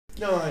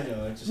No, I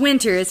know.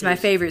 Winter is my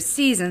favorite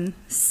season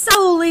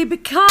solely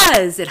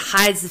because it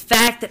hides the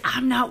fact that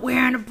I'm not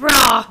wearing a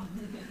bra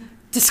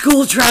to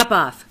school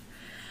drop-off.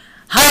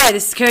 Hi,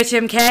 this is Coach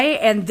MK,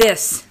 and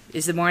this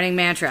is the Morning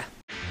Mantra.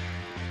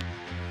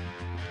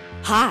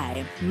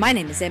 Hi, my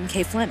name is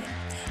MK Fleming.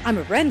 I'm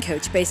a run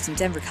coach based in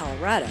Denver,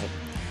 Colorado.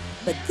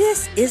 But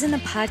this isn't a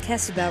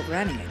podcast about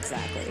running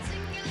exactly.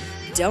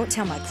 Don't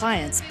tell my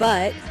clients,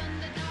 but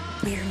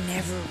we're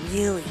never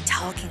really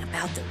talking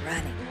about the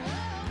running.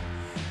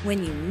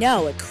 When you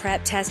know a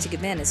craptastic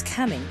event is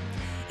coming,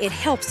 it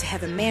helps to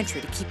have a mantra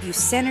to keep you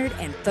centered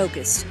and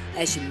focused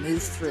as you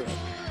move through it.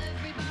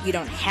 You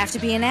don't have to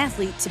be an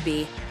athlete to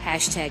be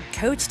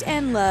 #coached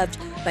and loved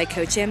by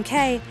Coach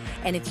MK,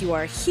 and if you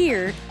are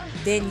here,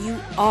 then you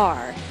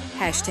are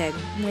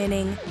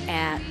 #winning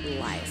at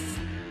life.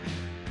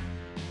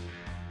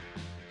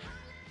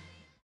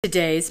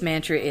 Today's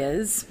mantra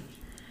is,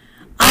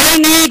 I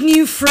need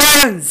new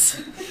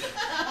friends.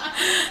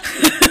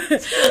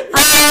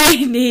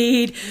 I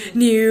need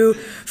new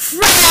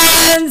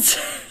friends.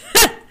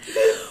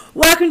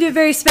 Welcome to a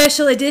very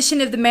special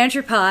edition of the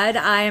Mantra Pod.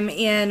 I am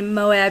in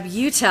Moab,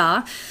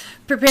 Utah,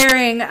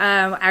 preparing,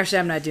 actually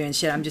I'm not doing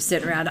shit, I'm just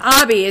sitting around.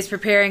 Abby is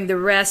preparing the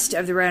rest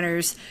of the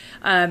runners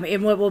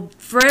in what will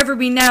forever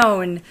be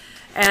known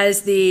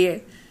as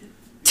the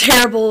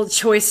Terrible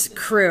Choice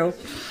Crew.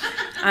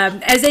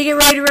 As they get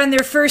ready to run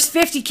their first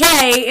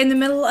 50K in the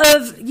middle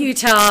of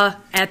Utah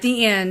at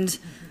the end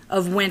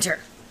of winter.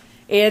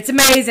 It's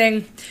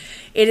amazing.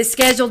 It is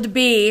scheduled to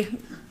be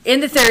in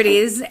the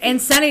 30s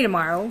and sunny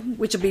tomorrow,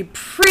 which will be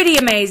pretty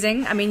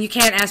amazing. I mean, you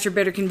can't ask for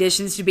better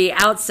conditions to be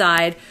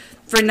outside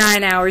for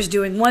 9 hours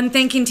doing one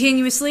thing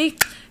continuously.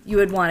 You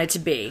would want it to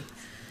be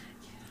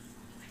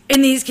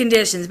in these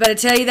conditions. But I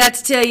tell you that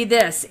to tell you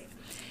this.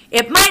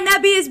 It might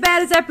not be as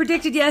bad as I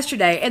predicted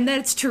yesterday, and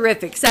that's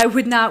terrific, because I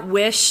would not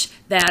wish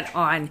that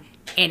on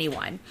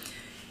anyone.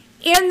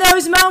 In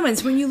those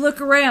moments when you look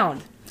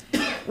around,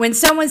 when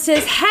someone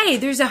says, hey,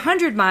 there's a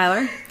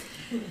 100-miler,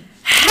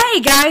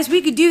 hey, guys,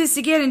 we could do this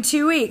again in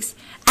 2 weeks.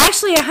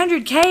 Actually,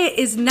 100K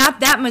is not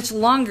that much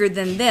longer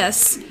than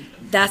this.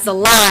 That's a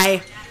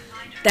lie.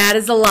 That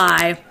is a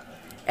lie,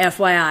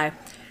 FYI.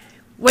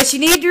 What you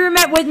need to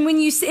remember when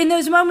you, in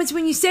those moments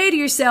when you say to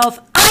yourself,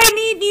 I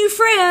need new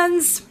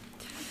friends,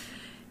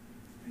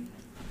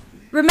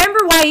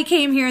 remember why you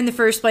came here in the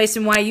first place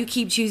and why you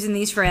keep choosing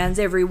these friends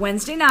every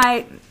Wednesday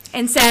night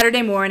and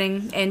Saturday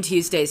morning and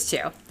Tuesdays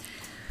too.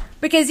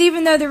 Because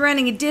even though they're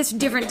running a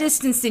different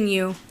distance than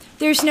you,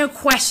 there's no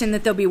question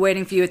that they'll be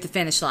waiting for you at the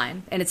finish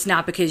line. And it's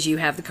not because you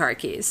have the car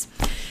keys.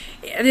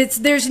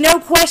 There's no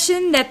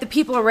question that the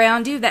people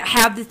around you that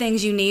have the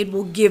things you need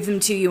will give them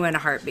to you in a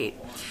heartbeat.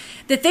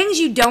 The things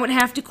you don't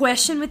have to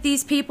question with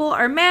these people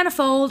are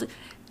manifold,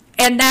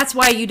 and that's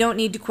why you don't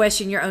need to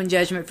question your own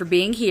judgment for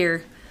being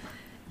here.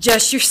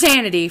 Just your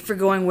sanity for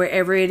going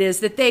wherever it is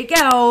that they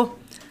go,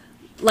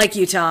 like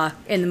Utah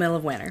in the middle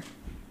of winter.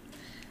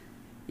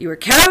 You are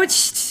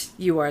coached,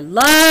 you are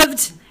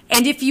loved,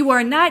 and if you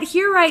are not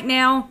here right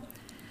now,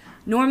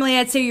 normally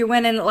I'd say you're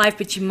winning at life,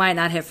 but you might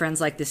not have friends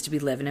like this to be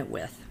living it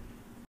with.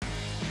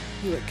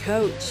 You are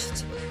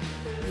coached,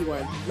 you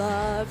are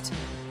loved,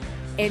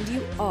 and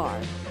you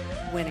are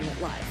winning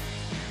at life.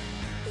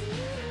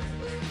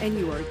 And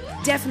you are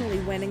definitely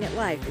winning at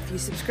life if you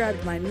subscribe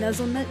to my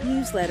Nuzzlenut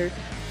newsletter,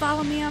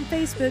 follow me on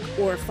Facebook,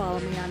 or follow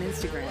me on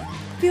Instagram.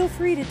 Feel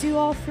free to do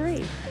all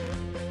three.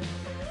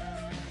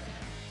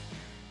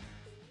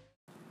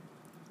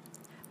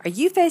 Are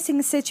you facing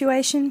a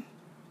situation?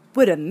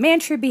 Would a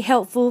mantra be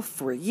helpful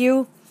for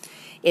you?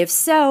 If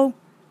so,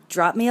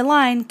 drop me a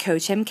line,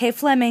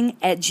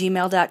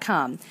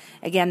 CoachMKFleming@gmail.com.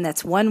 Again,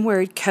 that's one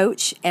word,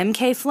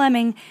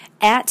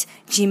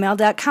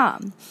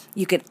 CoachMKFleming@gmail.com.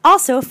 You can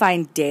also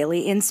find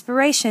daily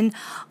inspiration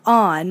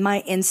on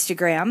my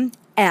Instagram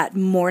at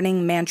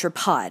Morning Mantra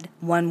Pod.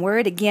 One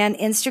word, again,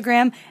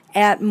 Instagram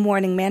at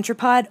Morning Mantra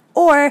Pod.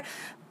 Or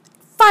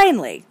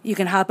finally, you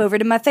can hop over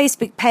to my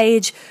Facebook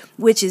page,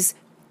 which is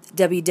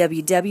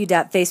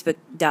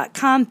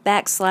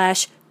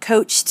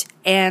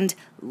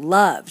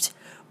www.facebook.com/coached-and-loved.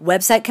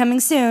 Website coming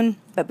soon,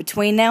 but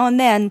between now and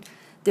then,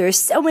 there are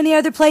so many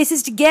other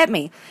places to get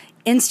me.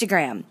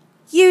 Instagram,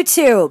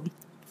 YouTube,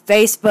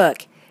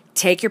 Facebook.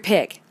 Take your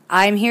pick.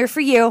 I'm here for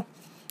you.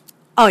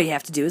 All you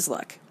have to do is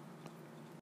look.